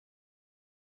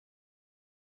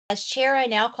As chair, I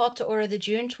now call to order the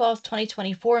June 12th,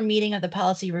 2024 meeting of the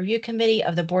Policy Review Committee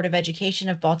of the Board of Education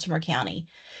of Baltimore County.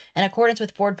 In accordance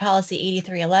with Board Policy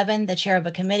 8311, the chair of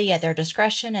a committee at their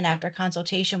discretion and after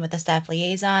consultation with the staff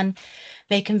liaison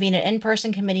may convene an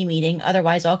in-person committee meeting.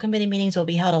 Otherwise, all committee meetings will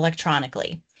be held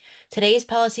electronically. Today's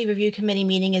Policy Review Committee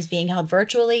meeting is being held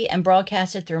virtually and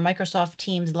broadcasted through Microsoft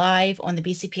Teams Live on the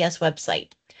BCPS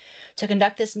website. To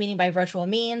conduct this meeting by virtual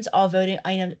means, all voting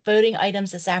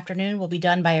items this afternoon will be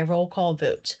done by a roll call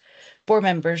vote. Board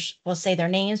members will say their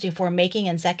names before making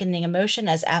and seconding a motion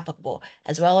as applicable,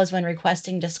 as well as when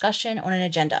requesting discussion on an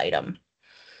agenda item.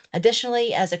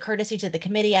 Additionally, as a courtesy to the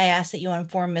committee, I ask that you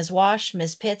inform Ms. Wash,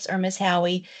 Ms. Pitts, or Ms.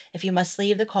 Howie if you must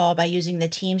leave the call by using the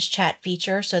Teams chat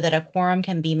feature so that a quorum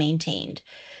can be maintained.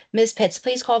 Ms. Pitts,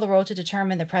 please call the roll to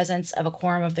determine the presence of a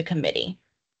quorum of the committee.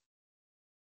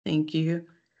 Thank you.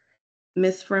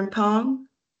 Ms. Frimpong?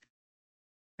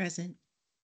 Present.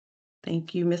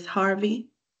 Thank you. Ms. Harvey?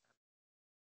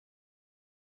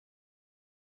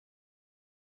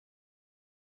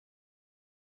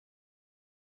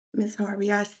 Ms.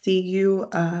 Harvey, I see you.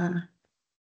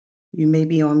 You may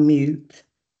be on mute.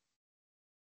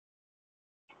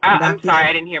 I'm sorry,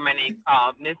 I didn't hear my name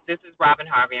called. This is Robin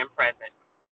Harvey. I'm present.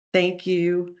 Thank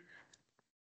you.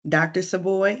 Dr.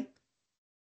 Savoy?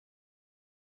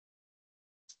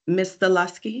 Ms.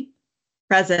 Zalusky?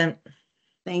 Present.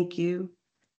 Thank you.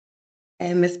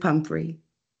 And Ms. Pumphrey?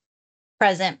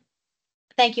 Present.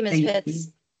 Thank you, Ms. Thank Pitts.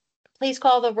 you. Please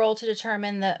call the roll to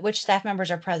determine which staff members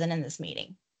are present in this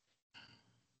meeting.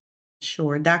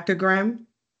 Sure. Dr. Grimm?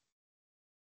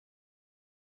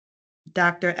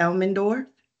 Dr. Elmendorf?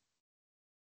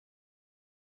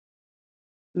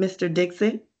 Mr.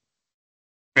 Dixon?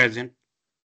 Present.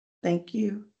 Thank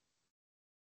you.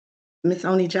 Ms.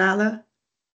 Onijala?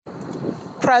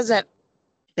 Present.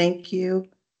 Thank you.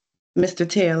 Mr.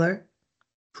 Taylor?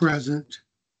 Present.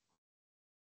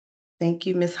 Thank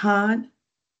you. Ms. Hahn?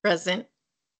 Present.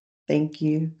 Thank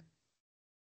you.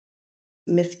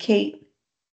 Ms. Kate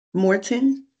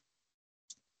Morton?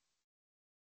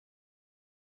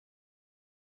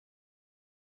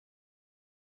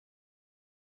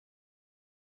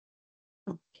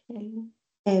 Okay.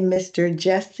 And Mr.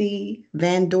 Jesse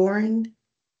Van Doren?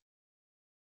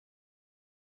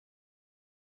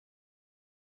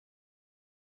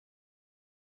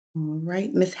 All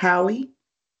right. Ms. Howie?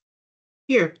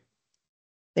 Here.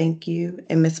 Thank you.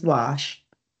 And Ms. Wash?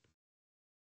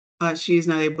 She is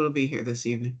not able to be here this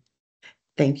evening.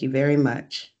 Thank you very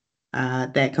much.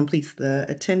 That completes the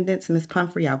attendance. Ms.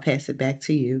 Pumphrey, I'll pass it back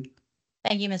to you.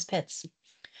 Thank you, Ms. Pitts.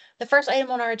 The first item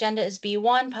on our agenda is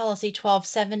B1, Policy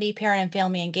 1270, Parent and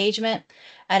Family Engagement.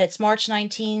 At its March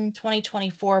 19,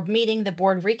 2024 meeting, the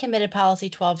board recommitted Policy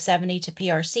 1270 to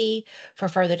PRC for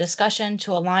further discussion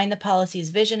to align the policy's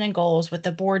vision and goals with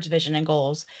the board's vision and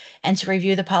goals and to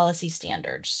review the policy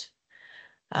standards.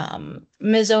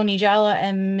 Ms. Onijala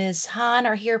and Ms. Hahn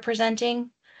are here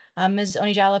presenting. Ms.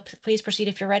 Onijala, please proceed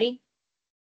if you're ready.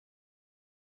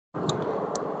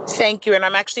 Thank you. And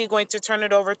I'm actually going to turn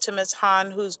it over to Ms. Hahn,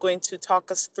 who's going to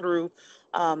talk us through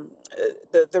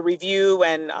the review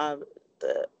and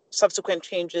the subsequent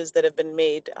changes that have been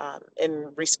made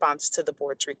in response to the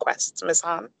board's requests. Ms.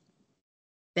 Hahn.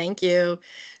 Thank you.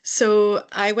 So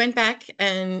I went back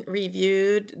and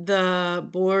reviewed the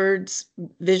board's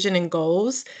vision and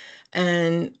goals,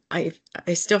 and I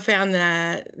still found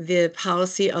that the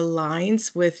policy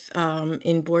aligns with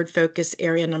in board focus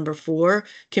area number 4,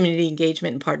 community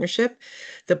engagement and partnership.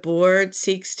 The board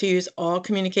seeks to use all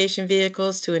communication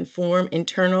vehicles to inform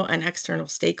internal and external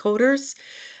stakeholders,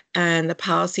 and the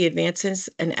policy advances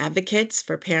and advocates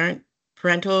for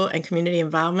parental and community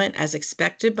involvement as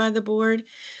expected by the board.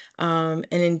 And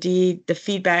indeed, the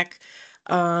feedback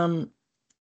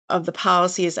of the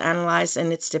policy is analyzed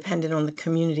and it's dependent on the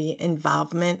community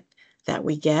involvement that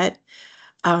we get.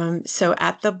 So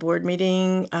at the board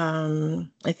meeting,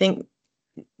 I think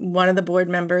one of the board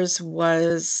members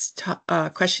was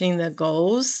questioning the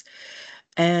goals.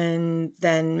 And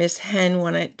then Ms. Henn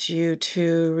wanted you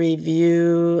to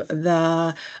review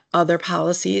the other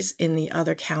policies in the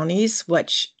other counties,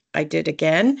 which I did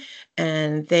again.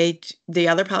 And the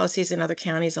other policies in other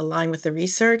counties align with the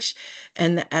research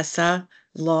and the ESSA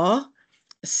law,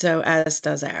 so as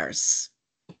does ours.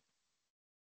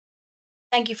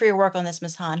 Thank you for your work on this,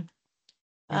 Ms. Hahn.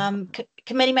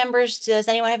 Committee members, does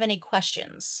anyone have any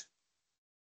questions?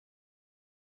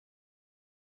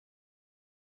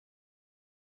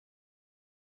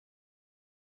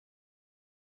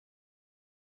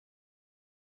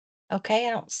 Okay,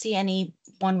 I don't see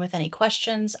anyone with any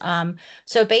questions.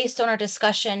 So based on our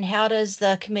discussion, how does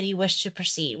the committee wish to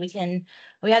proceed?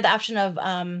 We have the option of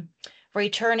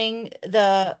returning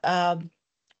the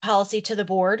policy to the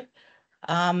board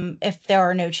if there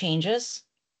are no changes.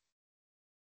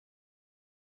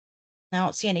 I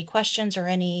don't see any questions or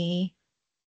any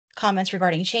comments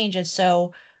regarding changes.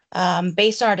 So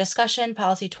based on our discussion,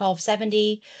 policy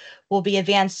 1270 will be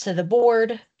advanced to the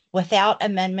board without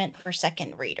amendment for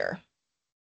second reader.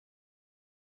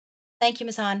 Thank you,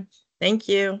 Ms. Hahn. Thank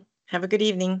you. Have a good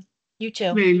evening. You too.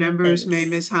 Committee members, may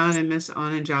Thanks. Ms. Hahn and Ms.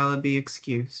 Onanjala be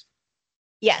excused.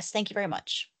 Yes, thank you very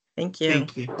much. Thank you.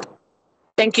 Thank you.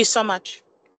 Thank you so much.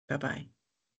 Bye-bye.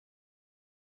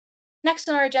 Next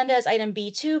on our agenda is item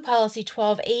B2, policy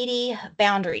 1280,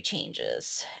 boundary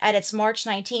changes. At its March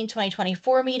 19,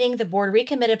 2024 meeting, the board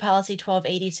recommitted policy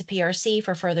 1280 to PRC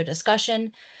for further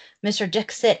discussion. Mr.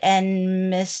 Dixit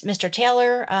and Mr.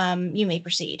 Taylor, you may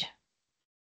proceed.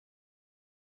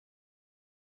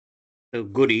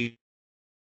 Good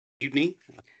evening.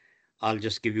 I'll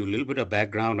just give you a little bit of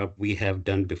background of what we have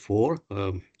done before.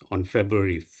 On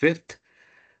February 5th,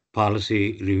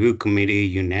 Policy Review Committee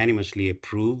unanimously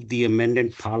approved the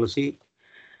amended policy.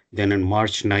 Then on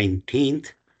March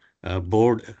 19th,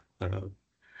 board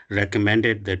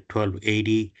recommended that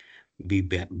 1280 be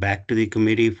back to the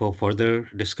committee for further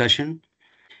discussion.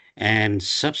 And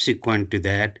subsequent to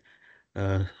that,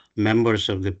 members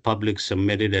of the public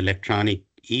submitted electronic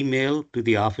email to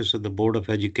the Office of the Board of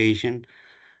Education.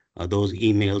 Those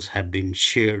emails have been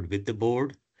shared with the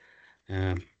board,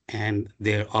 and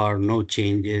there are no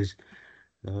changes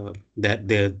that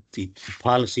the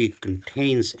policy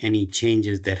contains any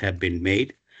changes that have been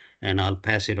made. And I'll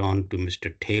pass it on to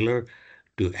Mr. Taylor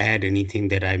to add anything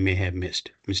that I may have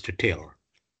missed. Mr. Taylor.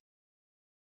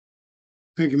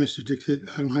 Thank you, Mr. Dixit.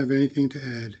 I don't have anything to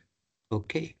add.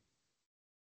 Okay.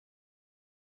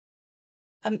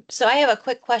 So I have a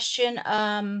quick question.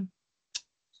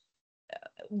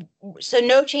 So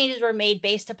no changes were made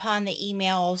based upon the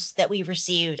emails that we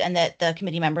received and that the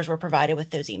committee members were provided with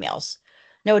those emails.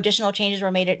 No additional changes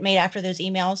were made after those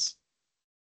emails.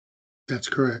 That's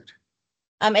correct.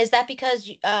 Is that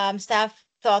because staff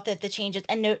thought that the changes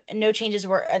and no changes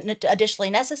were additionally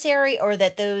necessary, or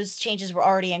that those changes were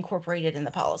already incorporated in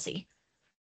the policy?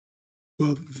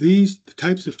 Well, the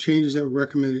types of changes that were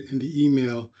recommended in the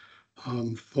email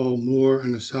fall more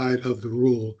on the side of the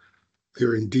rule.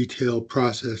 They're in detailed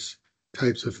process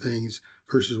types of things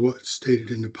versus what's stated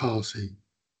in the policy.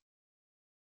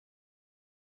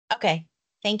 Okay,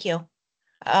 thank you.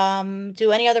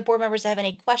 Do any other board members have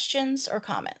any questions or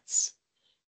comments?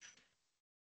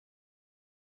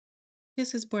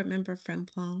 This is Board Member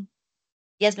Frempong.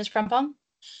 Yes, Ms. Frempong?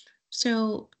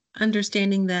 So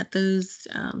understanding that those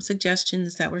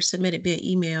suggestions that were submitted via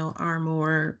email are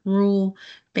more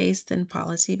rule-based than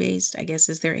policy-based, I guess,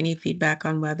 is there any feedback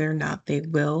on whether or not they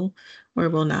will or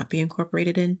will not be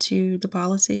incorporated into the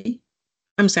policy?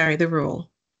 I'm sorry, the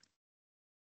rule.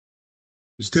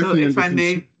 So if I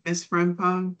may, Ms.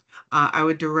 Frempong, I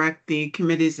would direct the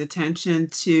committee's attention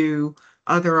to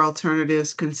other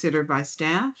alternatives considered by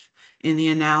staff in the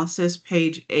analysis,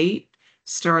 page 8,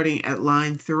 starting at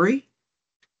line 3.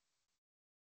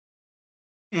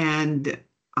 And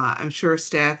I'm sure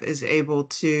staff is able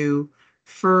to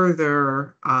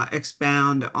further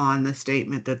expound on the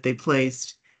statement that they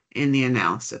placed in the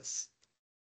analysis.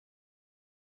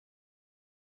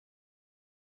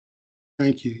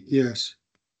 Thank you. Yes.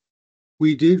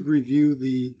 We did review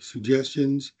the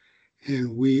suggestions,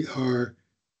 and we are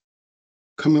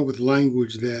coming up with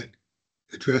language that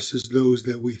addresses those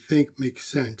that we think make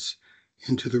sense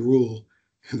into the rule,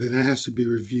 and then that has to be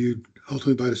reviewed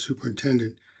ultimately by the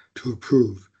superintendent to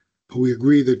approve. But we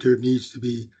agree that there needs to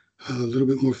be a little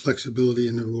bit more flexibility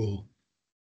in the rule.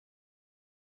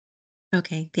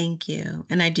 Okay, thank you.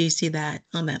 And I do see that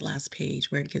on that last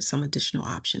page where it gives some additional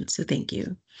options. So thank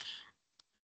you.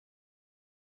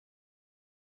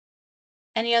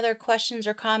 Any other questions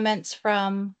or comments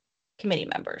from committee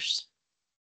members?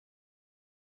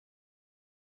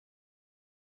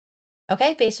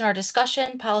 Okay, based on our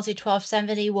discussion, policy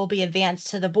 1270 will be advanced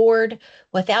to the board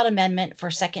without amendment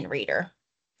for second reader.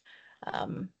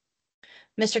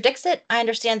 Mr. Dixit, I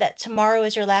understand that tomorrow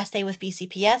is your last day with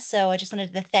BCPS, so I just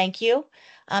wanted to thank you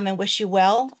and wish you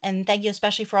well. And thank you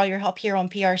especially for all your help here on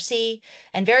PRC,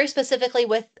 and very specifically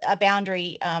with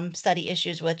boundary study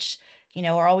issues, which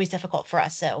are always difficult for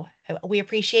us. So we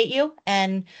appreciate you,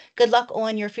 and good luck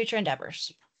on your future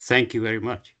endeavors. Thank you very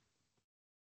much.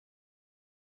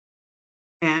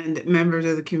 And members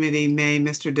of the committee, may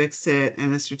Mr. Dixit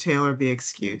and Mr. Taylor be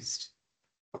excused?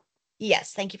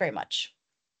 Yes, thank you very much.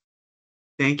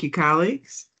 Thank you,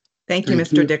 colleagues. Thank you, Thank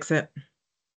Mr. you. Dixit.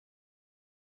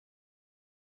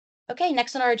 Okay,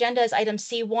 next on our agenda is item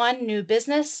C1, new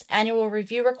business, annual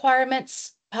review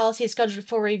requirements. Policy is scheduled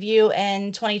for review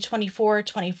in 2024,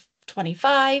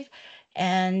 2025.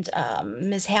 And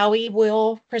Ms. Howie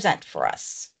will present for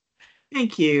us.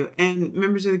 Thank you. And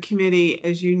members of the committee,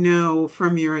 as you know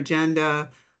from your agenda,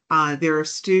 there are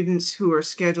students who are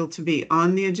scheduled to be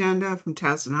on the agenda from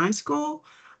Towson High School.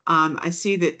 I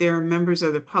see that there are members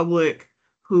of the public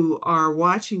who are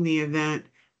watching the event,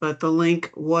 but the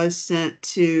link was sent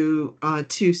to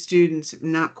 2 students.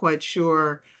 Not quite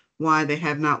sure why they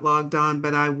have not logged on,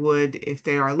 but I would, if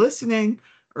they are listening,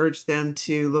 urge them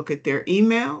to look at their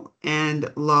email and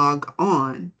log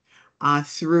on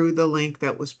through the link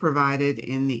that was provided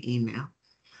in the email.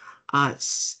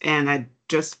 And I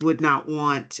just would not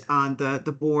want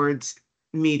the board's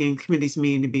committee's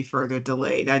meeting to be further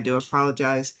delayed. I do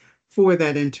apologize for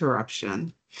that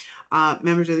interruption.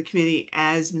 Members of the committee,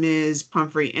 as Ms.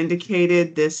 Pumphrey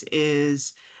indicated, this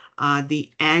is the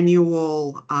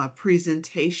annual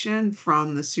presentation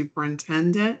from the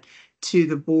superintendent to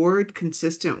the board,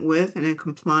 consistent with and in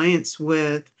compliance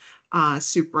with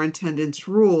Superintendent's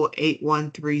Rule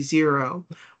 8130,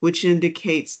 which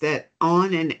indicates that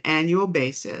on an annual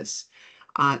basis,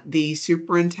 the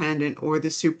superintendent or the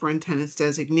superintendent's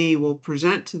designee will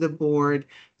present to the board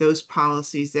those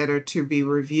policies that are to be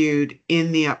reviewed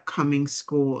in the upcoming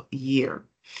school year.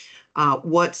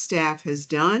 What staff has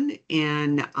done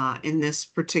in this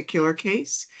particular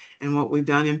case, and what we've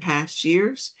done in past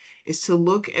years, is to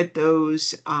look at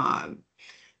those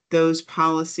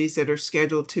policies that are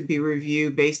scheduled to be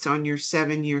reviewed based on your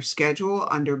 7-year schedule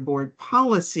under Board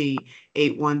Policy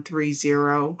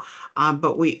 8130.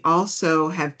 But we also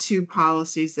have 2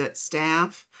 policies that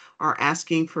staff are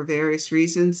asking for various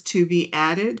reasons to be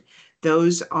added.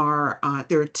 Those are,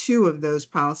 there are 2 of those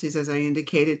policies, as I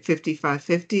indicated,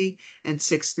 5550 and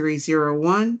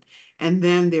 6301. And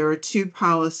then there are 2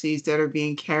 policies that are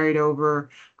being carried over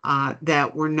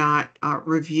that were not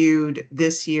reviewed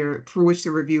this year, for which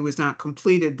the review was not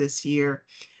completed this year.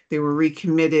 They were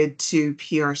recommitted to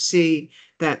PRC,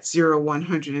 that's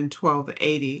 0100 and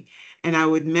 1280. And I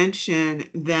would mention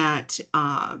that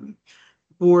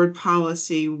Board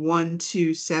Policy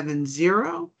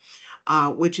 1270,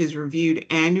 which is reviewed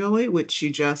annually, which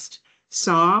you just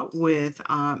saw with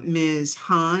Ms.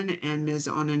 Han and Ms.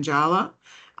 Onanjala.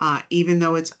 Even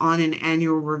though it's on an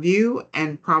annual review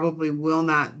and probably will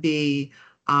not be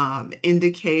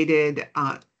indicated,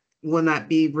 will not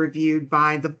be reviewed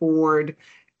by the board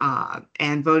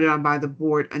and voted on by the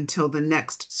board until the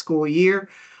next school year,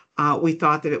 we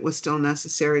thought that it was still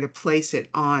necessary to place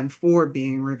it on for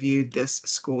being reviewed this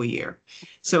school year.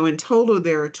 So in total,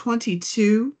 there are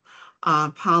 22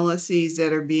 policies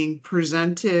that are being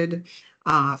presented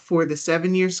for the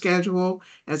 7-year schedule.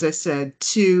 As I said,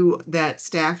 2 that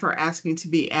staff are asking to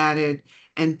be added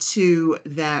and 2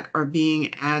 that are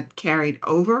being carried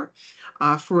over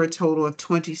for a total of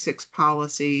 26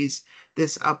 policies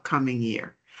this upcoming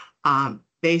year.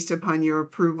 Based upon your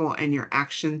approval and your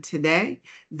action today,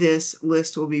 this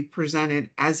list will be presented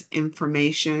as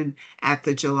information at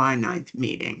the July 9th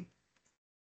meeting.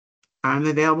 I'm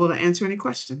available to answer any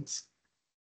questions.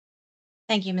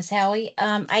 Thank you, Ms. Howie.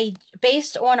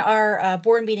 Based on our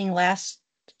board meeting last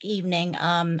evening,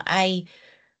 I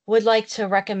would like to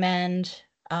recommend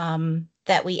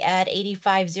that we add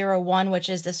 8501, which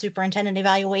is the superintendent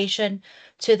evaluation,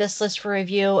 to this list for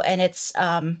review. And it's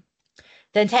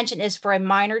the intention is for a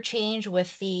minor change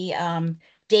with the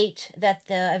date that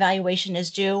the evaluation is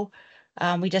due.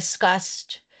 We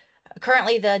discussed,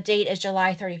 currently the date is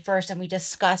July 31st, and we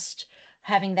discussed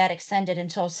having that extended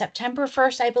until September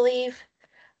 1st, I believe,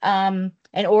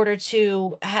 in order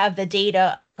to have the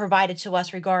data provided to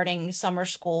us regarding summer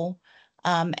school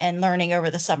and learning over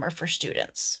the summer for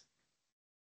students.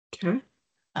 Okay.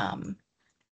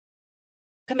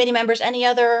 Committee members, any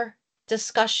other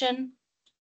discussion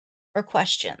or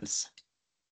questions?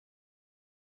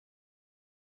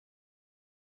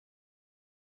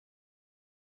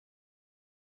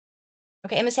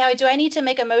 Okay, Ms. Howie, do I need to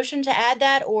make a motion to add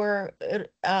that, or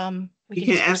you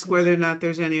can ask whether or not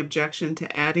there's any objection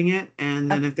to adding it, and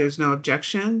then if there's no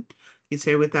objection, you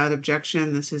say without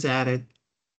objection, this is added.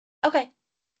 Okay.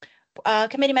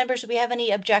 Committee members, do we have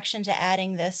any objection to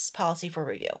adding this policy for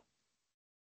review?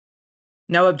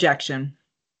 No objection.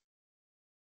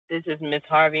 This is Ms.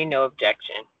 Harvey, no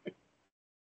objection.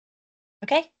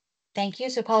 Okay, thank you.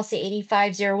 So policy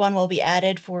 8501 will be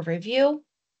added for review.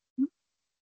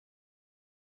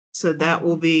 So that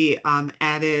will be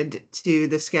added to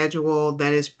the schedule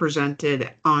that is presented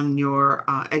on your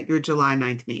at your July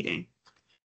 9th meeting.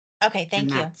 Okay,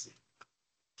 thank you.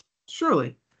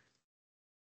 Surely.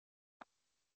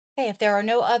 Okay, if there are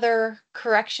no other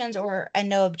corrections and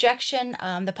no objection,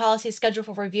 the policy schedule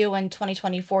for review in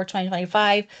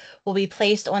 2024-2025 will be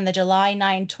placed on the July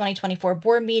 9, 2024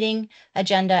 board meeting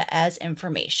agenda as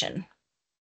information.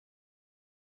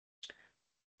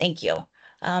 Thank you.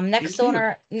 Next on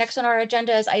our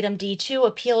agenda is item D2,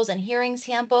 Appeals and Hearings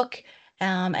Handbook.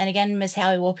 And again, Ms.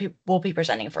 Howie will be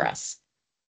presenting for us.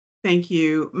 Thank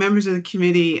you. Members of the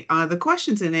committee, the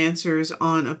questions and answers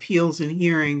on appeals and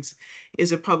hearings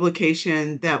is a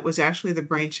publication that was actually the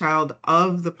brainchild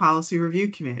of the Policy Review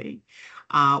Committee.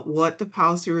 What the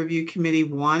Policy Review Committee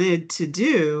wanted to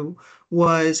do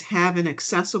was have an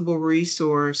accessible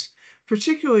resource,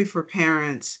 particularly for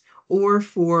parents or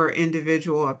for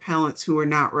individual appellants who are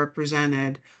not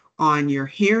represented on your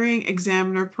hearing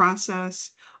examiner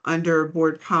process under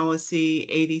Board Policy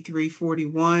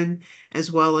 8341,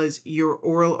 as well as your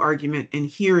oral argument and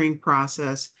hearing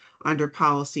process under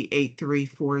Policy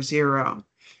 8340.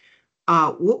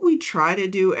 What we try to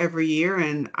do every year,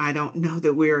 and I don't know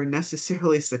that we are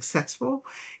necessarily successful,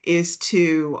 is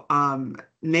to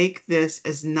make this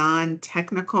as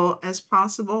non-technical as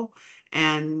possible.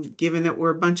 And given that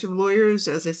we're a bunch of lawyers,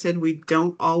 as I said, we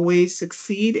don't always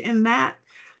succeed in that.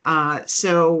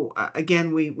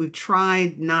 Again, we've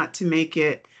tried not to make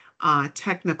it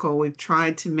technical. We've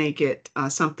tried to make it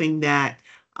something that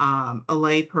a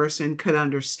lay person could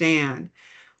understand.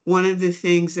 One of the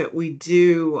things that we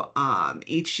do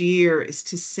each year is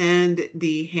to send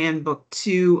the handbook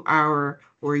to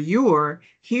your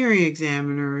hearing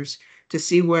examiners to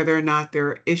see whether or not there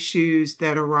are issues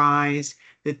that arise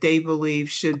that they believe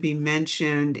should be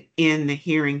mentioned in the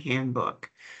hearing handbook.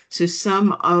 So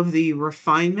some of the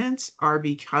refinements are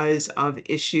because of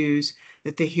issues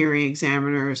that the hearing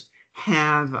examiners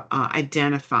have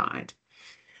identified.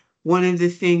 One of the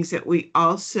things that we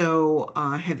also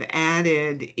have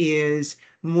added is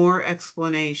more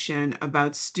explanation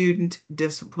about student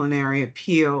disciplinary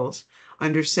appeals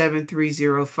under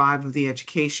 7305 of the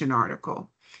education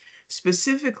article.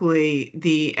 Specifically,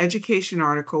 the education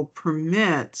article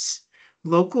permits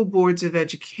local boards of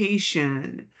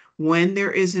education, when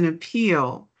there is an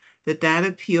appeal, that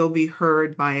appeal be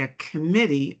heard by a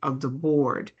committee of the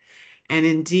board. And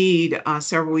indeed,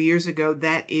 several years ago,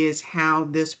 that is how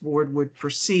this board would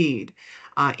proceed.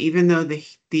 Even though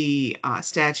the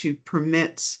statute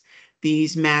permits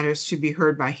these matters to be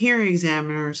heard by hearing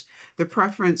examiners, the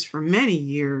preference for many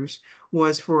years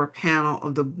was for a panel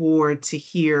of the board to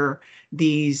hear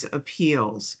these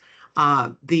appeals.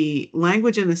 The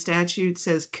language in the statute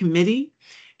says committee,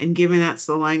 and given that's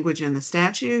the language in the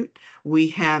statute, we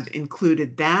have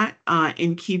included that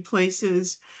in key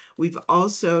places. We've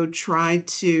also tried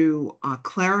to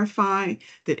clarify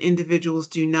that individuals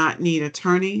do not need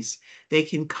attorneys. They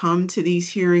can come to these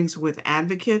hearings with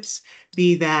advocates,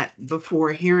 be that before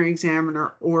a hearing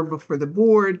examiner or before the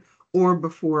board or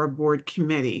before a board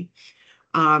committee.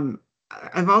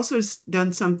 I've also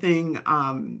done something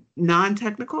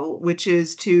non-technical, which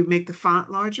is to make the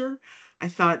font larger. I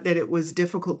thought that it was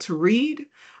difficult to read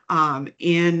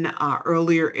in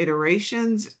earlier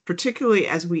iterations, particularly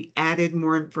as we added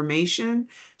more information.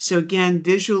 So again,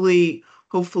 visually,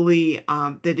 hopefully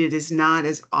that it is not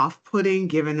as off-putting,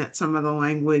 given that some of the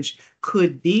language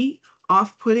could be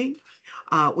off-putting.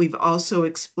 We've also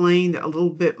explained a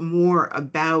little bit more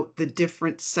about the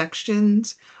different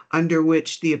sections under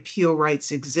which the appeal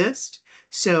rights exist.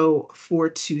 So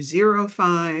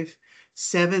 4205,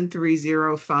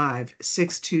 7305,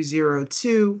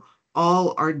 6202,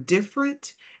 all are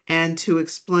different, and to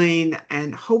explain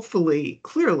and hopefully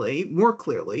more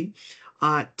clearly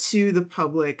to the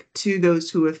public, to those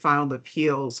who have filed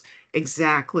appeals,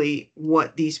 exactly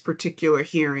what these particular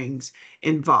hearings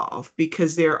involve,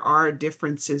 because there are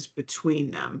differences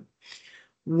between them.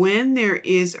 When there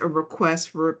is a request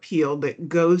for appeal that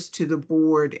goes to the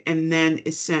board and then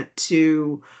is sent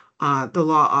to the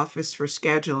law office for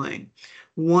scheduling,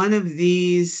 one of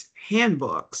these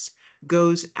handbooks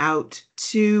goes out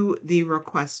to the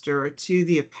requester, to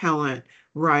the appellant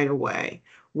right away,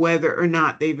 whether or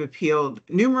not they've appealed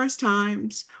numerous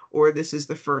times or this is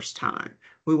the first time.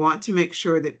 We want to make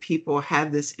sure that people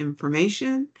have this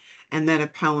information and that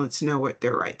appellants know what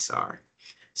their rights are.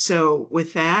 So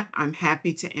with that, I'm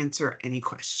happy to answer any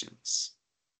questions.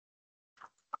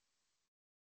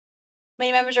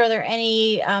 Committee members, are there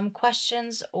any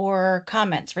questions or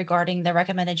comments regarding the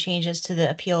recommended changes to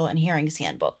the Appeal and Hearings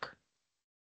Handbook?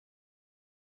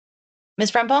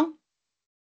 Ms. Frempong?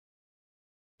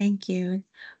 Thank you.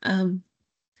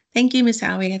 Thank you, Ms.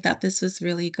 Howie. I thought this was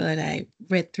really good. I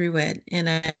read through it and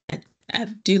I I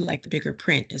do like the bigger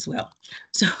print as well.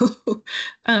 So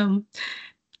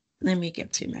let me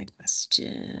get to my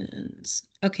questions.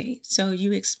 Okay, so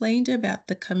you explained about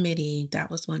the committee.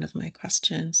 That was one of my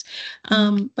questions.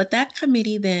 But that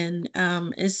committee then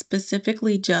is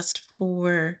specifically just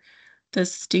for the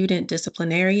student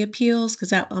disciplinary appeals,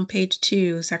 because that on page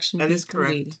 2, section That is B3.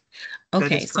 correct. That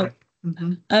Okay, is so correct.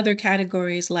 Mhm. other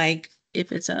categories like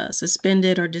if it's a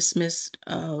suspended or dismissed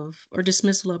of or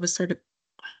dismissal of a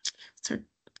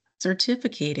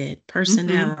certificated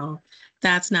personnel,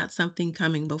 that's not something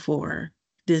coming before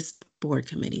this board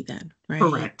committee then, right?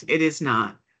 Correct. It is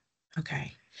not.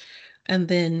 Okay. And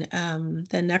then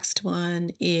the next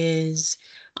one is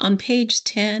on page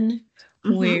 10,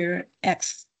 where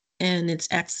X and it's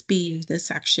XB, the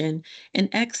section, and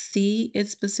XC, it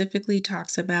specifically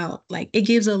talks about, like, it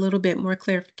gives a little bit more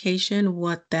clarification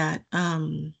what that,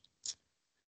 trying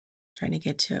to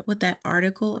get to it, what that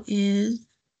article is.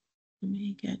 Let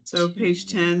me get So to page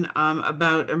 10,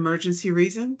 about emergency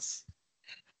reasons.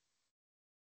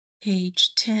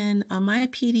 page 10. On my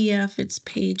PDF, it's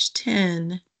page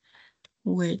 10,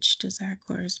 which does that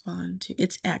correspond to?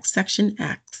 It's X, section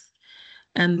X.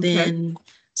 And Okay. then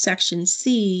section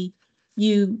C,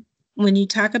 when you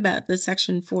talk about the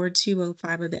section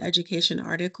 4205 of the education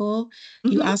article,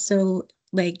 you also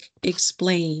like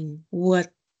explain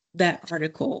what that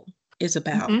article is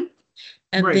about.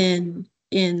 And Right. then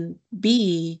in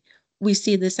B, we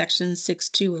see the section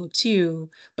 6202,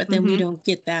 but then we don't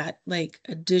get that like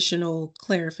additional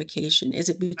clarification. Is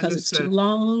it because it's too Understood.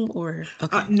 long or?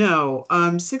 Okay. No,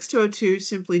 6202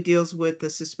 simply deals with the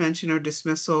suspension or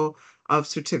dismissal of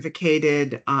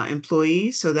certificated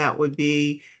employees. So that would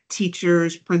be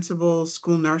teachers, principals,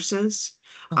 school nurses.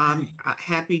 I'm Okay.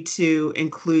 happy to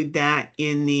include that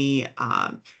in the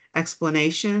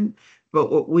explanation. But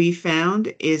what we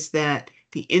found is that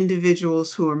the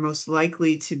individuals who are most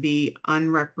likely to be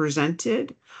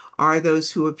unrepresented are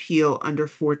those who appeal under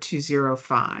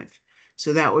 4205.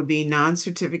 So that would be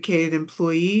non-certificated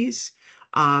employees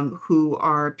who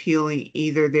are appealing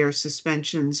either their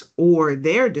suspensions or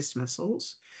their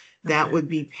dismissals. That Okay. would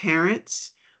be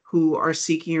parents who are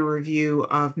seeking a review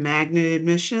of magnet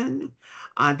admission.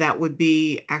 That would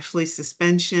be actually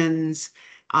suspensions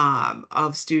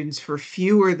of students for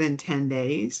fewer than 10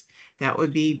 days. That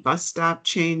would be bus stop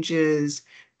changes,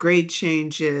 grade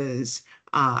changes,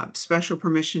 special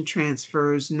permission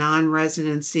transfers,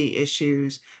 non-residency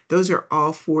issues. Those are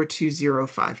all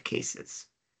 4205 cases.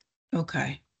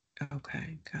 Okay.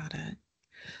 Okay. Got it.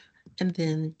 And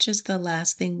then just the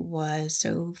last thing was,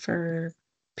 so for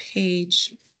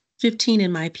page 15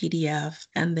 in my PDF,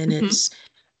 and then it's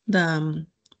the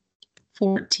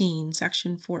 14,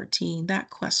 section 14, that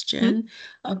question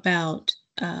about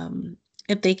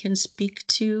if they can speak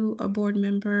to a board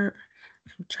member.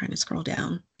 I'm trying to scroll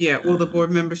down. Yeah, will the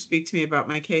board member speak to me about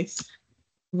my case?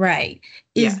 Right.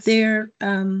 Is Yes. there,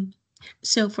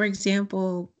 so for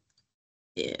example,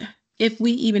 if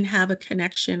we even have a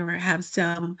connection or have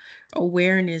some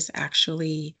awareness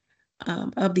actually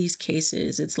of these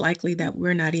cases, it's likely that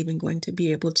we're not even going to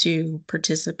be able to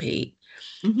participate.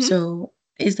 So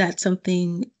is that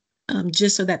something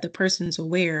just so that the person's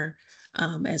aware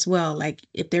as well? Like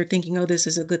if they're thinking, oh, this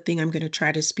is a good thing, I'm going to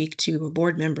try to speak to a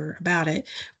board member about it,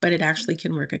 but it actually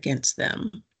can work against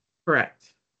them. Correct.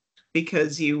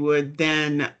 Because you would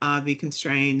then be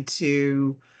constrained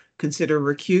to consider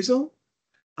recusal.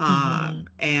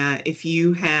 And if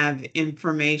you have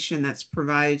information that's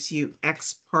provided to you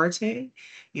ex parte,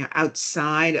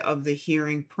 outside of the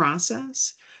hearing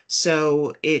process,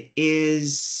 so it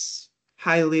is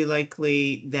highly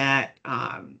likely that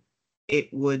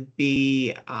it would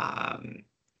be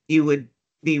you would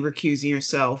be recusing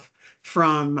yourself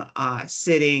from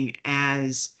sitting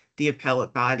as the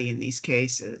appellate body in these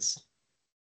cases.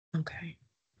 Okay.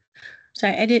 So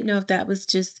I didn't know if that was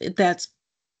just, if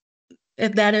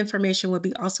that information would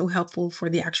be also helpful for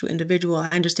the actual individual. I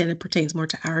understand it pertains more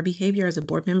to our behavior as a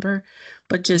board member,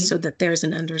 but just so that there's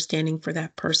an understanding for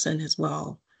that person as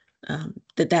well,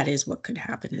 that is what could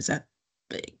happen. Is that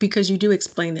because you do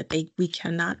explain that we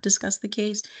cannot discuss the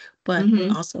case, but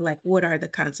also like what are the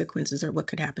consequences or what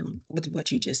could happen with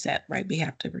what you just said, right? We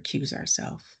have to recuse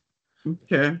ourselves.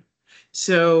 Okay.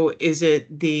 So is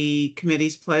it the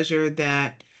committee's pleasure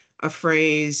that a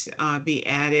phrase be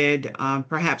added,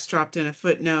 perhaps dropped in a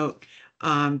footnote,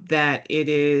 that it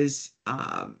is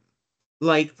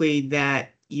likely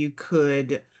that you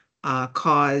could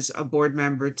cause a board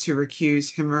member to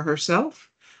recuse him or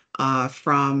herself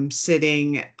from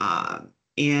sitting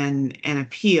in an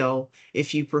appeal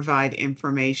if you provide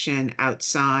information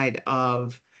outside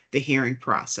of the hearing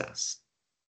process?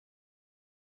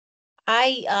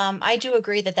 I do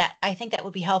agree that I think that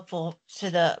would be helpful to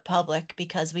the public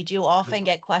because we do often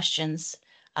get questions,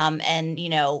 and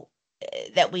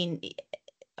that we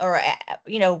or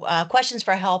questions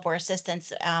for help or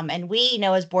assistance, and we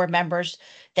know as board members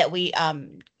that we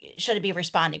should be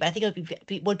responding. But I think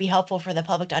it would be helpful for the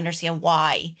public to understand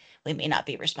why we may not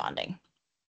be responding.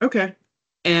 Okay.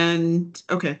 And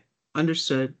okay,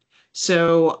 understood.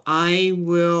 So I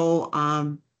will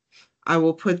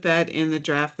put that in the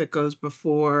draft that goes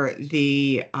before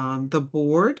the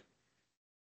board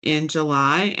in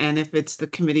July. And if it's the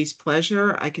committee's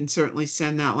pleasure, I can certainly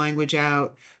send that language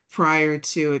out prior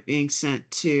to it being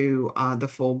sent to the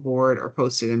full board or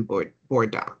posted in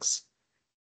board docs.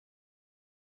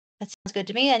 That sounds good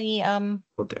to me. Any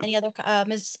Will do. any other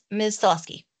Ms.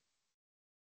 Zaleski?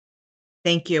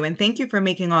 Thank you. And thank you for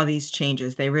making all these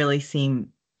changes. They really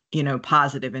seem,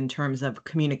 positive in terms of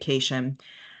communication.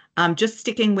 Just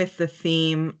sticking with the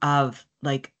theme of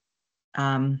like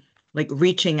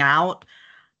reaching out.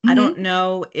 I don't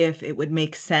know if it would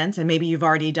make sense, and maybe you've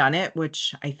already done it,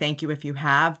 which I thank you if you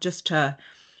have, just to,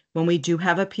 when we do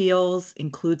have appeals,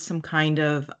 include some kind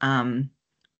of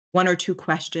one or two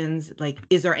questions, like,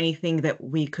 is there anything that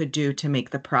we could do to make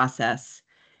the process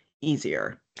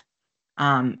easier?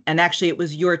 And actually, it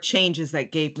was your changes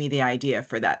that gave me the idea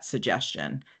for that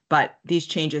suggestion. But these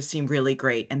changes seem really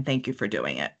great, and thank you for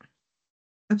doing it.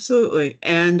 Absolutely.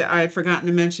 And I've forgotten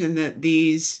to mention that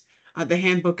the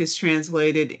handbook is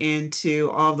translated into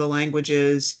all the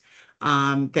languages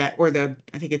I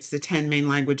think it's the 10 main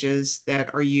languages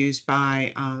that are used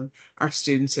by our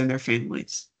students and their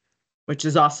families. Which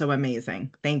is also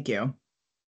amazing. Thank you.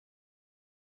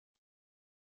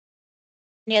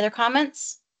 Any other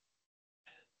comments?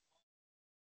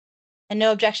 And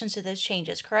no objections to those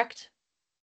changes, correct?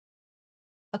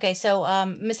 Okay, so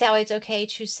Ms. Howie, it's okay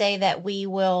to say that we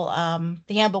will,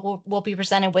 the handbook will be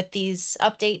presented with these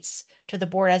updates to the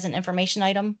board as an information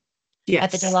item? Yes.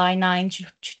 At the July 9th,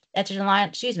 at the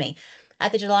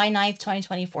July 9th,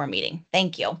 2024 meeting.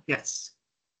 Thank you. Yes.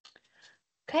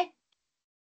 Okay.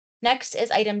 Next is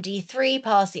item D3,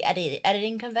 policy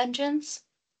editing conventions.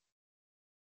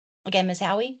 Again, Ms.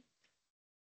 Howie.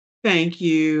 Thank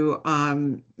you,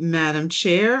 Madam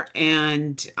Chair.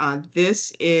 And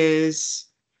this is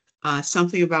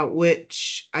something about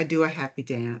which I do a happy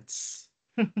dance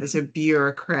as a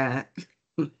bureaucrat.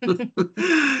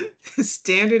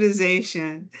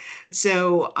 Standardization.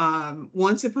 So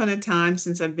once upon a time,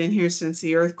 since I've been here since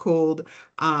the earth cooled,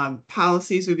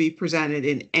 policies would be presented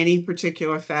in any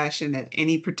particular fashion at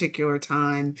any particular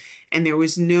time. And there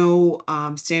was no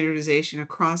standardization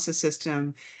across the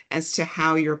system as to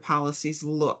how your policies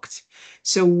looked.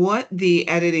 So what the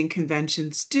editing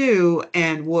conventions do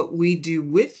and what we do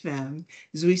with them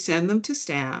is we send them to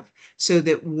staff so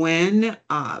that when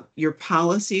your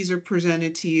policies are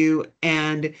presented to you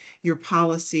and your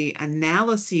policy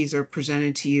analyses are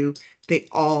presented to you, they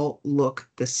all look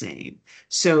the same.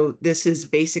 So this is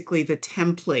basically the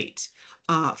template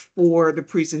for the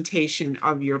presentation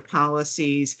of your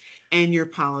policies and your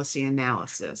policy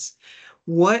analysis.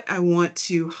 What I want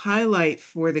to highlight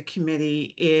for the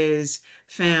committee is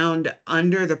found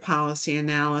under the policy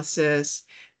analysis.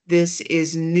 This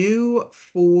is new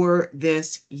for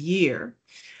this year.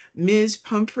 Ms.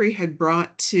 Pumphrey had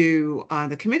brought to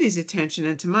the committee's attention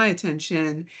and to my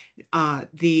attention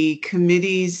the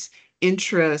committee's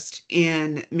interest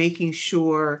in making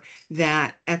sure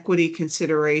that equity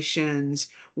considerations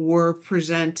were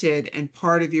presented and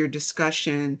part of your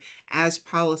discussion as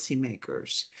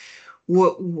policymakers.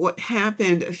 What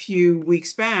happened a few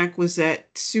weeks back was that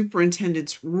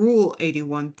Superintendent's Rule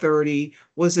 8130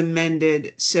 was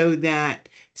amended so that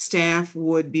staff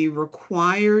would be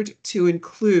required to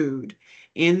include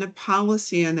in the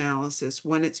policy analysis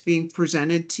when it's being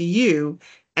presented to you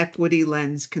equity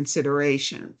lens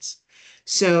considerations.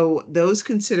 So those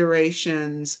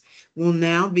considerations will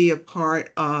now be a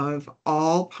part of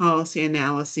all policy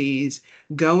analyses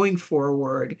going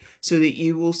forward so that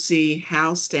you will see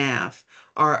how staff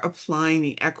are applying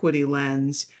the equity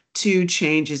lens to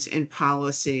changes in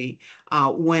policy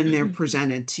when they're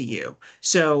presented to you.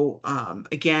 So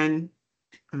again,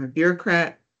 I'm a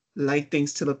bureaucrat, like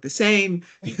things to look the same.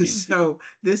 So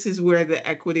this is where the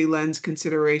equity lens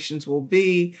considerations will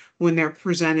be when they're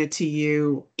presented to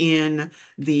you in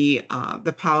the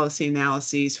policy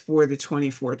analyses for the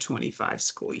 24-25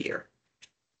 school year.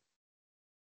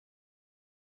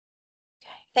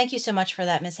 Thank you so much for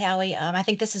that, Ms. Howie. I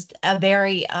think this is a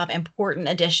very important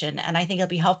addition, and I think it'll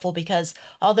be helpful because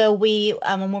although we,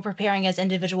 when we're preparing as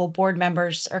individual board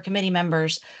members or committee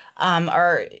members,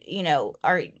 are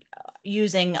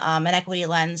using an equity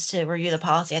lens to review the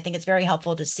policy. I think it's very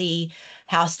helpful to see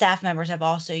how staff members have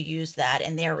also used that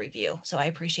in their review. So I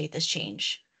appreciate this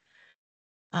change.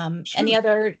 Any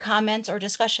other comments or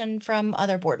discussion from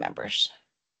other board members?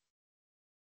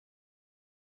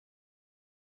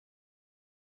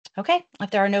 Okay,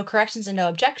 if there are no corrections and no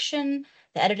objection,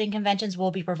 the editing conventions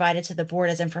will be provided to the board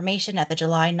as information at the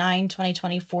July 9,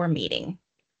 2024 meeting.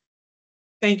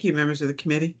 Thank you, members of the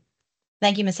committee.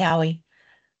 Thank you, Ms. Howie.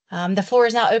 The floor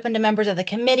is now open to members of the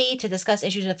committee to discuss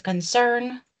issues of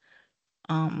concern.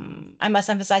 I must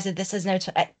emphasize that this is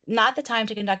not the time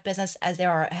to conduct business, as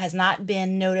there has not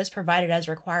been notice provided as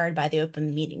required by the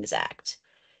Open Meetings Act.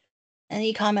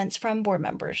 Any comments from board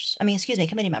members?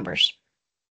 Committee members.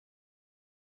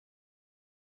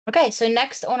 Okay, so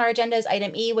next on our agenda is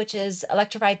item E, which is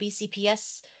electrified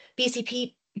BCPS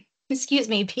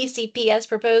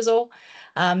proposal.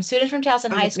 Students from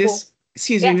Towson High School.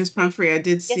 Excuse me, Ms. Pumphrey, I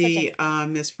did see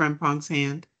Ms. Frempong's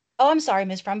hand. Oh, I'm sorry,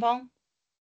 Ms. Frempong.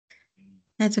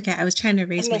 That's okay. I was trying to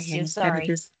raise my hand instead of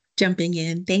just jumping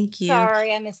in. Thank you.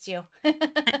 Sorry, I missed you.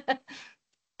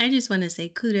 I just want to say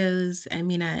kudos. I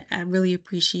mean, I really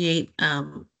appreciate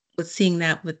with seeing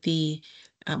that with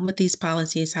these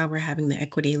policies, how we're having the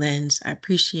equity lens. I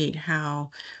appreciate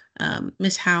how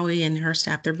Ms. Howie and her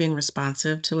staff, they're being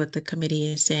responsive to what the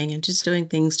committee is saying and just doing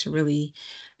things to really,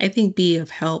 I think, be of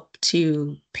help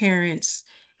to parents.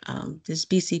 This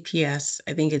BCPS,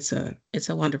 I think it's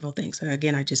a wonderful thing. So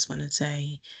again, I just want to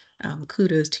say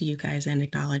kudos to you guys and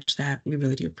acknowledge that we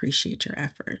really do appreciate your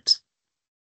efforts.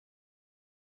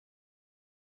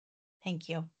 Thank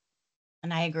you.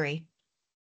 And I agree.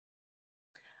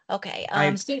 Okay.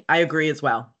 I agree as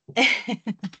well.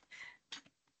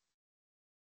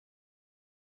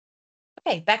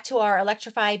 Okay, back to our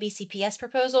Electrify BCPS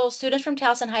proposal. Students from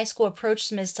Towson High School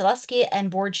approached Ms. Telesky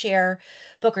and Board Chair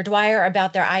Booker Dwyer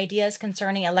about their ideas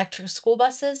concerning electric school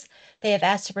buses. They have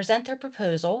asked to present their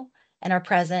proposal and are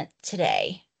present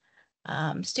today.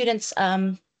 Students,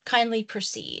 kindly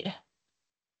proceed.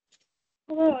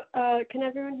 Hello, can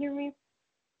everyone hear me?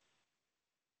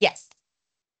 Yes.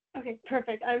 Okay,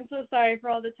 perfect. I'm so sorry for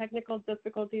all the technical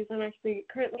difficulties. I'm actually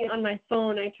currently on my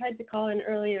phone. I tried to call in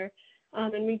earlier.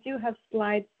 And we do have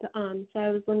slides, so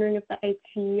I was wondering if the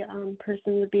IT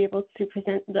person would be able to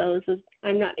present those.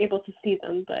 I'm not able to see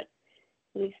them, but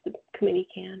at least the committee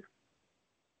can.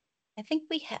 I think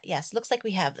we have, yes, looks like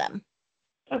we have them.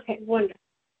 Okay, wonderful.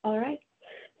 All right.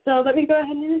 So let me go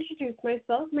ahead and introduce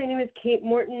myself. My name is Kate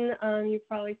Morton. You've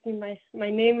probably seen my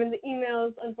name in the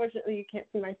emails. Unfortunately, you can't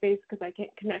see my face because I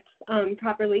can't connect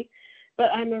properly. But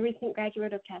I'm a recent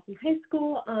graduate of Towson High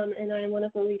School, and I'm one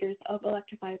of the leaders of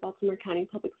Electrify Baltimore County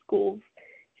Public Schools.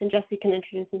 And Jesse can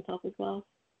introduce himself as well.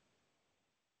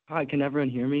 Hi, can everyone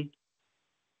hear me?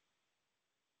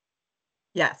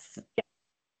 Yes.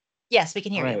 Yes, we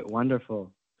can hear you. All right,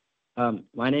 wonderful.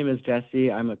 My name is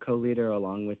Jesse. I'm a co-leader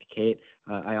along with Kate.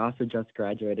 I also just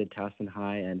graduated Towson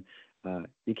High, and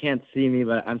you can't see me,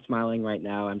 but I'm smiling right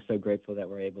now. I'm so grateful that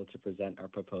we're able to present our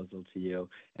proposal to you,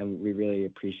 and we really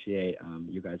appreciate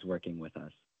you guys working with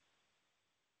us.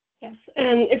 Yes,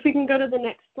 and if we can go to the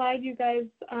next slide, you guys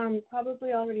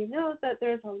probably already know that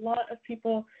there's a lot of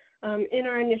people in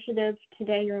our initiative.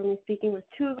 Today, you're only speaking with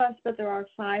 2 of us, but there are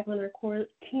 5 on our core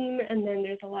team, and then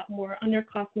there's a lot more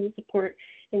underclassmen support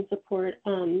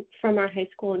from our high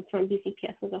school and from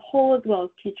BCPS as a whole, as well as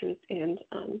teachers and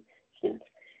students.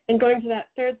 And going to that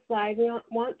 3rd slide, we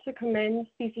want to commend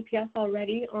BCPS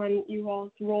already on you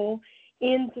all's role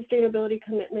in sustainability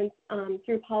commitments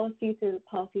through Policy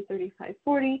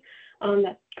 3540,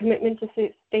 that commitment to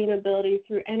sustainability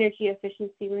through energy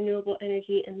efficiency, renewable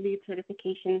energy, and LEED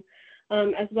certification,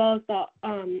 as well as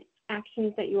the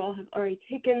actions that you all have already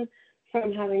taken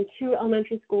from having 2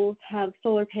 elementary schools have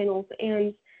solar panels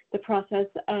and the process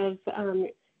of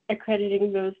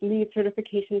accrediting those LEED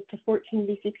certifications to 14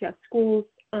 BCPS schools.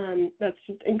 That's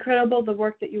just incredible, the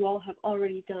work that you all have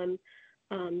already done.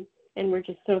 And we're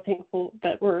just so thankful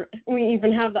that we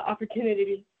even have the opportunity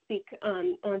to speak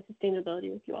on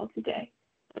sustainability with you all today.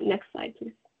 Next slide,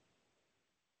 please.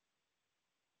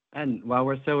 And while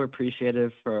we're so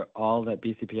appreciative for all that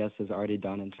BCPS has already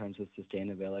done in terms of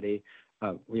sustainability,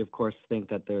 we of course think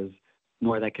that there's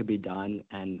more that could be done,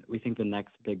 and we think the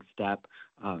next big step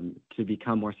to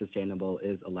become more sustainable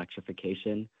is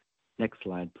electrification. Next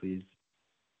slide, please.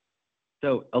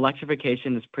 So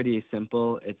electrification is pretty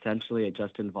simple. Essentially, it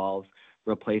just involves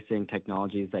replacing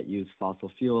technologies that use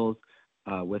fossil fuels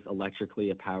with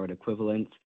electrically powered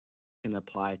equivalents. It can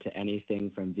apply to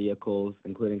anything from vehicles,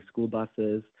 including school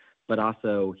buses, but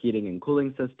also heating and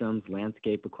cooling systems,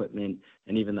 landscape equipment,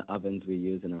 and even the ovens we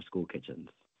use in our school kitchens.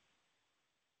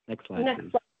 Next slide, Next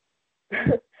please.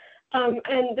 slide.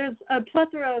 And there's a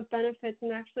plethora of benefits,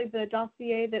 and actually the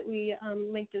dossier that we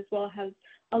linked as well has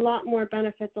a lot more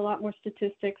benefits, a lot more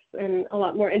statistics, and a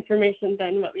lot more information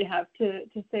than what we have to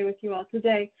say with you all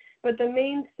today. But the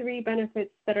main three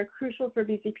benefits that are crucial for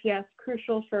BCPS,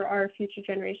 crucial for our future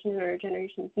generation and our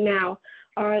generations now,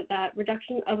 are that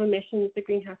reduction of emissions, the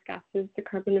greenhouse gases, the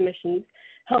carbon emissions,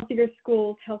 healthier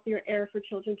schools, healthier air for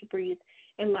children to breathe,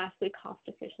 and lastly, cost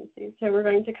efficiency. So we're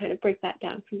going to kind of break that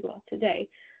down for you all today.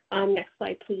 Next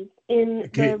slide, please.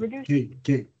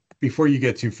 Before you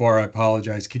get too far, I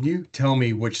apologize. Can you tell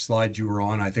me which slide you were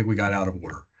on? I think we got out of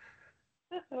order.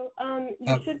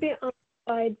 You should be on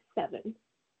slide 7.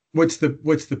 What's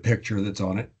the picture that's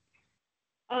on it?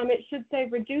 It should say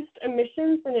reduced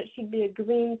emissions, and it should be a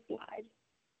green slide.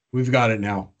 We've got it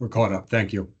now. We're caught up.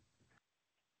 Thank you.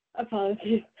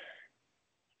 Apologies.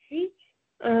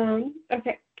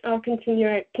 Okay, I'll continue.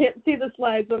 I can't see the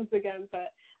slides once again,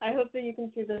 but I hope that you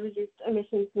can see the reduced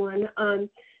emissions one.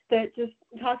 That just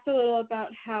talks a little about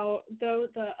how, though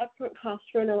the upfront cost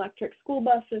for an electric school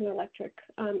bus and electric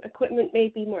equipment may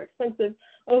be more expensive,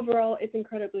 overall it's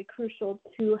incredibly crucial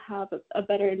to have a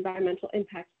better environmental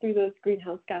impact through those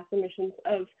greenhouse gas emissions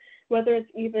of whether it's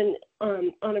even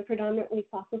on a predominantly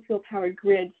fossil fuel powered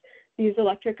grids. These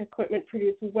electric equipment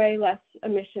produce way less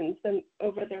emissions than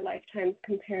over their lifetimes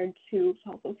compared to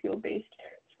fossil fuel based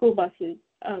school buses,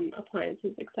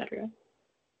 appliances, etc.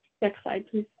 Next slide,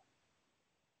 please.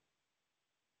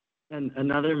 And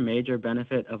another major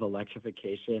benefit of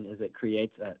electrification is it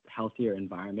creates a healthier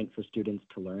environment for students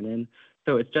to learn in.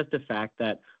 So it's just a fact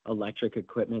that electric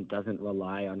equipment doesn't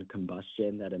rely on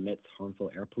combustion that emits harmful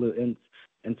air pollutants.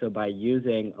 And so by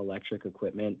using electric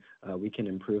equipment, we can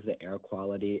improve the air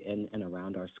quality in and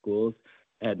around our schools.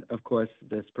 And of course,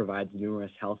 this provides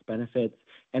numerous health benefits,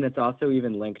 and it's also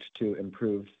even linked to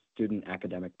improved student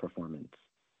academic performance.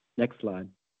 Next slide.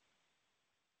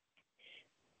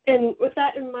 And with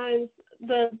that in mind,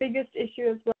 the biggest issue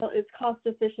as well is cost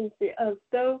efficiency of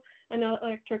though an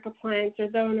electric appliance or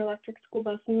though an electric school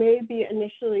bus may be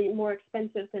initially more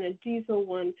expensive than a diesel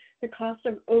one, the cost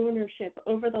of ownership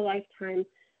over the lifetime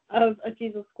of a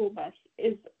diesel school bus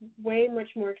is way much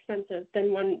more expensive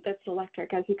than one that's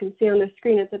electric. As you can see on the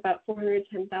screen, it's about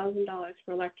 $410,000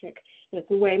 for electric, and it's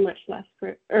way much more,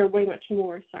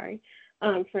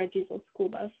 for a diesel school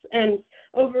bus. And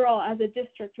overall, as a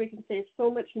district, we can save so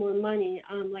much more money,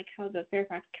 like how the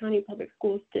Fairfax County Public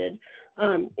Schools did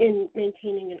in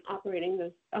maintaining and operating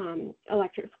those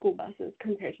electric school buses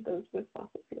compared to those with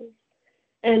fossil fuels.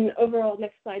 And overall,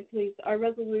 next slide, please. Our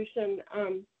resolution,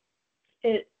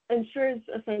 it ensures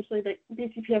essentially that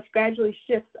BCPS gradually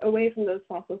shifts away from those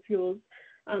fossil fuels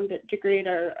that degrade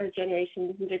our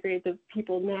generations and degrade the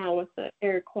people now with the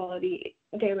air quality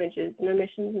damages and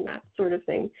emissions and that sort of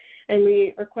thing. And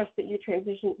we request that you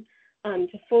transition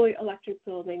to fully electric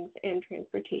buildings and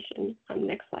transportation.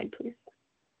 Next slide, please.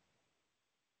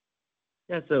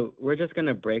 Yeah, so we're just going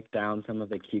to break down some of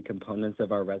the key components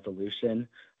of our resolution.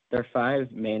 There are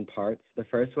 5 main parts. The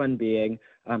first one being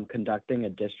conducting a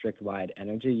district-wide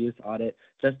energy use audit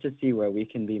just to see where we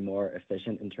can be more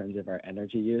efficient in terms of our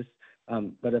energy use.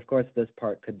 But of course, this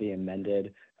part could be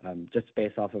amended just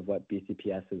based off of what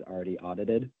BCPS has already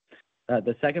audited.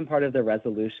 The second part of the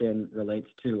resolution relates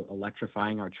to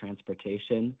electrifying our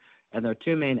transportation, and there are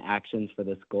 2 main actions for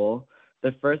this goal.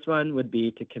 The first one would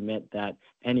be to commit that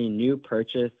any new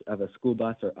purchase of a school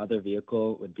bus or other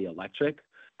vehicle would be electric.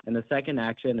 And the second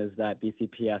action is that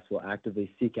BCPS will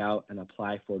actively seek out and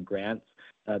apply for grants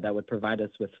that would provide us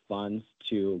with funds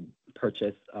to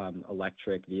purchase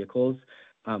electric vehicles.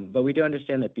 But we do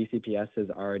understand that BCPS has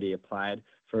already applied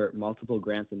for multiple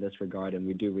grants in this regard, and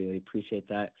we do really appreciate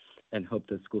that and hope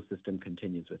the school system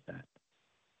continues with that.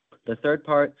 The third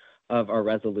part of our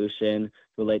resolution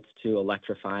relates to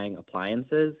electrifying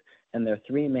appliances, and there are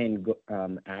 3 main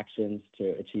actions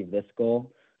to achieve this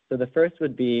goal. So the first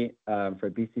would be for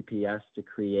BCPS to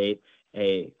create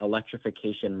a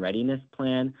electrification readiness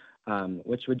plan,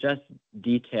 which would just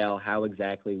detail how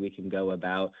exactly we can go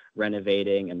about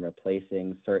renovating and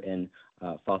replacing certain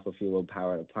fossil fuel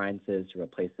powered appliances to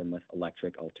replace them with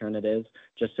electric alternatives,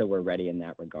 just so we're ready in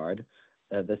that regard.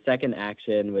 The second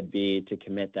action would be to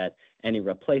commit that any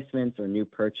replacements or new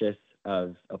purchase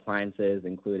of appliances,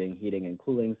 including heating and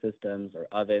cooling systems or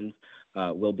ovens,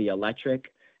 will be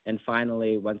electric. And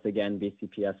finally, once again,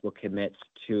 BCPS will commit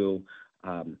to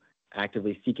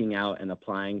actively seeking out and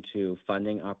applying to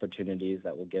funding opportunities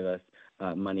that will give us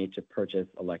money to purchase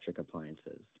electric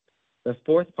appliances. The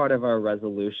fourth part of our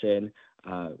resolution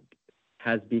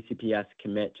has BCPS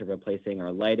commit to replacing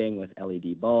our lighting with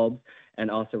LED bulbs and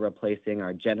also replacing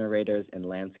our generators and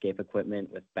landscape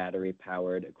equipment with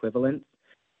battery-powered equivalents.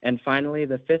 And finally,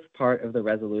 the fifth part of the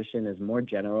resolution is more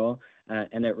general,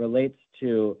 and it relates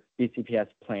to BCPS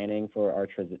planning for our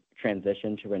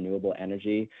transition to renewable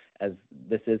energy, as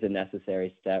this is a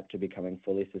necessary step to becoming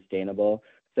fully sustainable.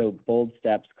 So bold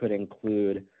steps could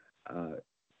include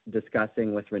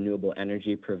discussing with renewable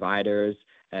energy providers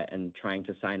and trying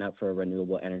to sign up for a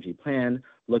renewable energy plan,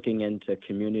 looking into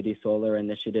community solar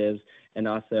initiatives, and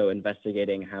also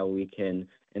investigating how we can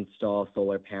install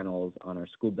solar panels on our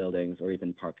school buildings or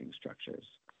even parking structures.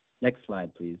 Next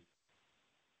slide, please.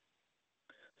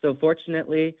 So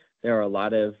fortunately, there are a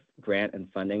lot of grant and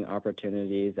funding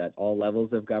opportunities at all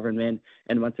levels of government.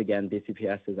 And once again,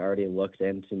 BCPS has already looked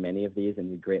into many of these, and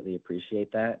we greatly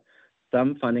appreciate that.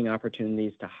 Some funding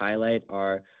opportunities to highlight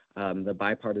are the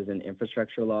bipartisan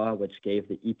infrastructure law, which gave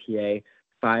the EPA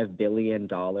 $5 billion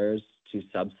to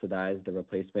subsidize the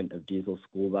replacement of diesel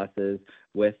school buses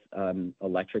with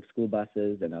electric school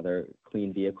buses and other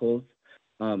clean vehicles.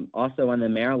 Also on the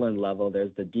Maryland level,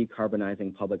 there's the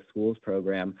Decarbonizing Public Schools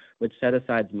program, which set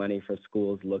aside money for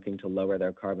schools looking to lower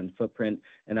their carbon footprint,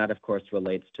 and that of course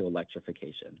relates to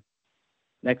electrification.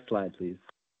 Next slide, please.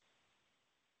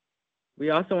 We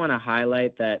also want to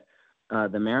highlight that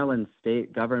the Maryland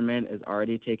state government is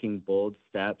already taking bold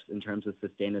steps in terms of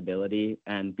sustainability,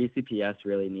 and BCPS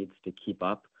really needs to keep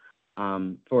up.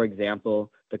 For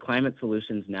example, the Climate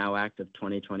Solutions Now Act of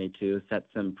 2022 set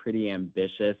some pretty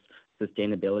ambitious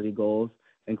sustainability goals,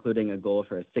 including a goal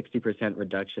for a 60%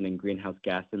 reduction in greenhouse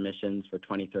gas emissions for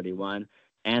 2031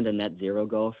 and a net zero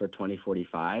goal for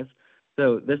 2045.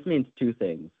 So this means two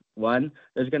things. One,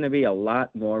 there's going to be a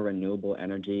lot more renewable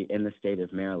energy in the state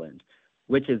of Maryland,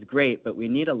 which is great, but we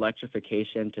need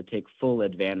electrification to take full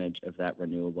advantage of that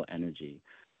renewable energy.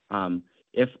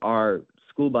 If our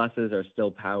school buses are still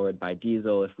powered by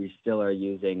diesel, if we still are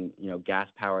using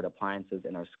gas-powered appliances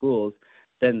in our schools,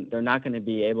 then they're not going to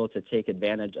be able to take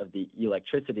advantage of the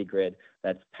electricity grid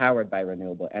that's powered by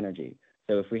renewable energy.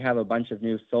 So if we have a bunch of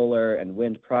new solar and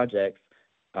wind projects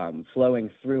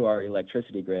flowing through our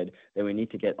electricity grid, then we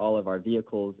need to get all of our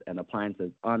vehicles and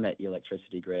appliances on that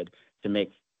electricity grid to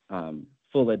make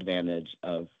full advantage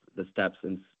of the steps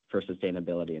for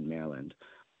sustainability in Maryland.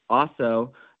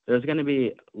 Also, there's going to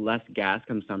be less gas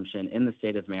consumption in the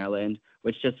state of Maryland,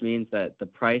 which just means that the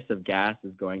price of gas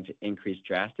is going to increase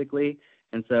drastically.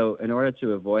 And so in order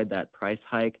to avoid that price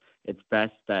hike, it's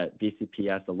best that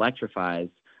BCPS electrifies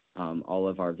all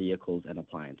of our vehicles and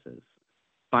appliances.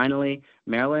 Finally,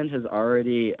 Maryland has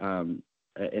already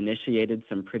initiated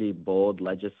some pretty bold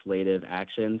legislative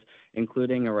actions,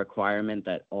 including a requirement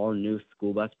that all new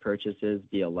school bus purchases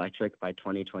be electric by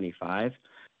 2025.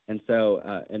 And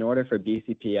so in order for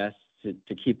BCPS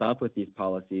to keep up with these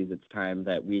policies, it's time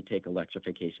that we take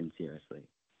electrification seriously.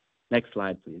 Next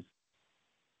slide, please.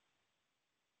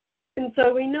 And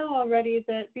so we know already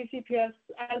that BCPS,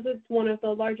 as it's one of the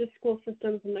largest school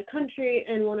systems in the country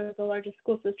and one of the largest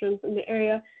school systems in the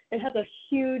area, it has a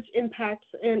huge impact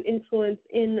and influence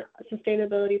in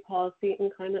sustainability policy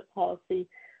and climate policy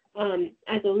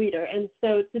as a leader. And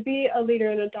so to be a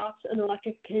leader and adopt an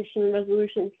electrification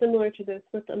resolution similar to this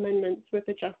with amendments, with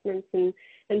adjustments,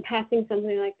 and passing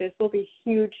something like this will be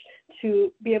huge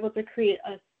to be able to create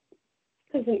us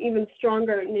as an even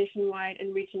stronger nationwide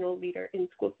and regional leader in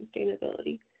school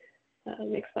sustainability.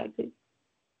 Next slide, please.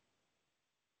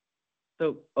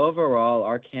 So overall,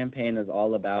 our campaign is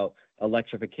all about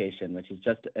electrification, which is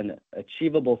just an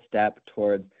achievable step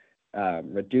towards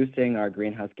reducing our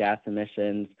greenhouse gas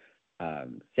emissions,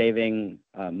 saving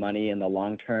money in the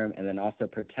long term, and then also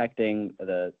protecting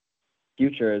the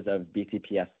futures of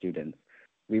BCPS students.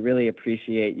 We really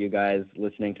appreciate you guys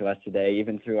listening to us today,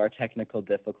 even through our technical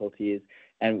difficulties,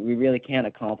 and we really can't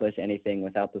accomplish anything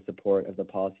without the support of the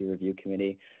Policy Review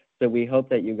Committee. So we hope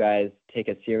that you guys take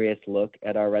a serious look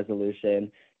at our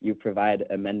resolution, you provide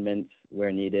amendments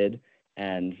where needed,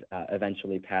 and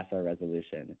eventually pass our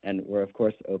resolution. And we're, of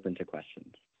course, open to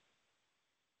questions.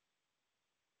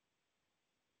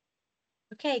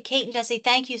 Okay, Kate and Jesse,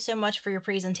 thank you so much for your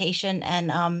presentation,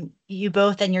 and you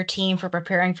both and your team for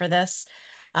preparing for this.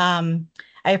 I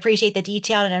appreciate the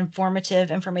detailed and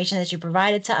informative information that you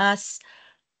provided to us.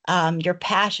 Your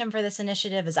passion for this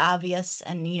initiative is obvious,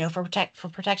 and for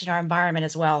protecting our environment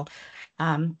as well.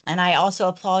 And I also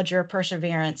applaud your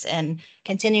perseverance in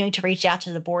continuing to reach out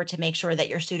to the board to make sure that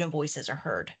your student voices are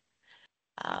heard.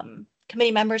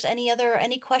 Committee members,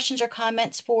 any questions or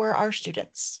comments for our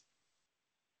students?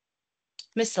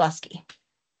 Ms. Selesky.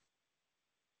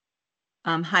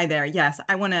 Hi there. Yes,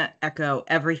 I want to echo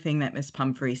everything that Ms.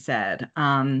 Pumphrey said.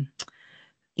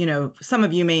 Some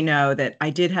of you may know that I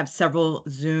did have several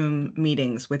Zoom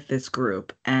meetings with this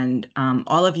group, and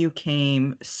all of you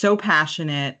came so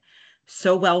passionate,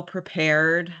 so well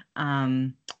prepared,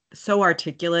 so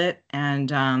articulate,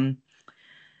 and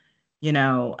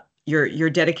your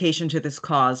dedication to this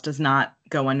cause does not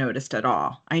go unnoticed at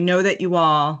all. I know that you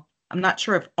all, I'm not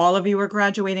sure if all of you are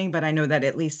graduating, but I know that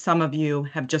at least some of you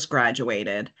have just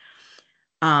graduated.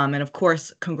 And of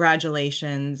course,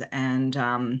 congratulations.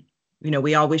 And,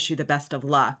 we all wish you the best of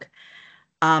luck.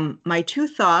 My two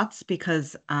thoughts,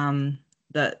 because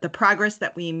the progress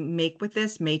that we make with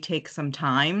this may take some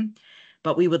time,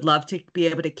 but we would love to be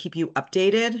able to keep you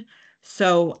updated.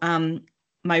 So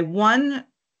my one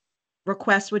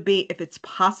request would be, if it's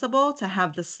possible, to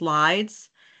have the slides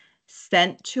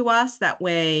sent to us. That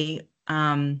way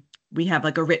we have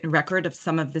like a written record of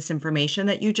some of this information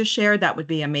that you just shared. That would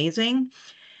be amazing.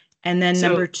 And then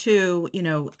number two,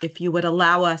 if you would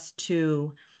allow us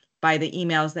to, by the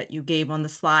emails that you gave on the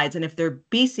slides, and if they're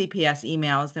BCPS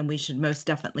emails, then we should most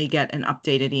definitely get an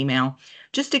updated email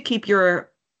just to keep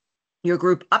your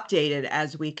group updated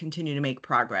as we continue to make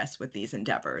progress with these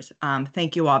endeavors.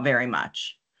 Thank you all very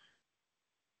much.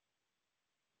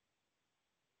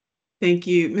 Thank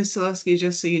you. Ms. Zaleski,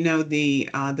 just so you know,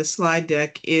 the slide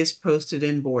deck is posted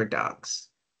in board docs.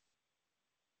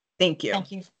 Thank you.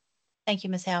 Thank you. Thank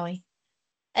you, Ms. Howie.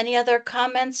 Any other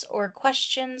comments or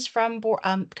questions from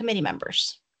committee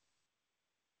members?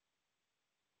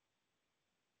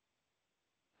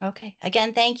 Okay.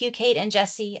 Again, thank you, Kate and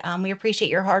Jesse. We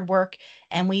appreciate your hard work,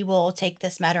 and we will take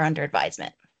this matter under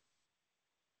advisement.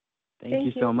 Thank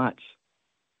you so much.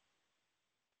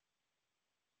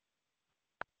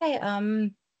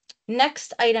 Okay.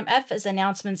 Next, item F is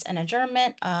announcements and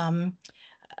adjournment.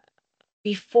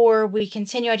 Before we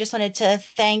continue, I just wanted to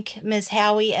thank Ms.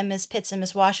 Howie and Ms. Pitts and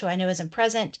Ms. Wash, who I know isn't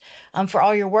present, for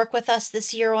all your work with us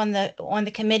this year on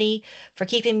the committee, for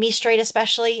keeping me straight,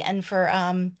 especially, and for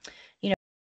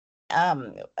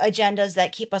agendas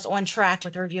that keep us on track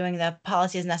with reviewing the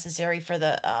policies necessary for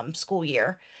the school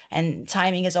year. And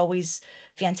timing is always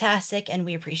fantastic, and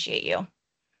we appreciate you.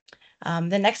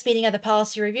 The next meeting of the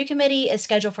Policy Review Committee is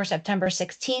scheduled for September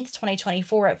 16th,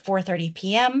 2024 at 4:30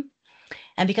 p.m.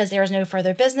 And because there is no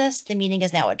further business, the meeting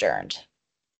is now adjourned.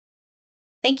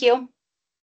 Thank you.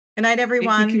 Good night,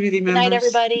 everyone. Thank you, committee Good members. night,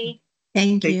 everybody.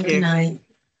 Thank Take you. care. Good night.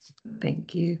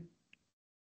 Thank you.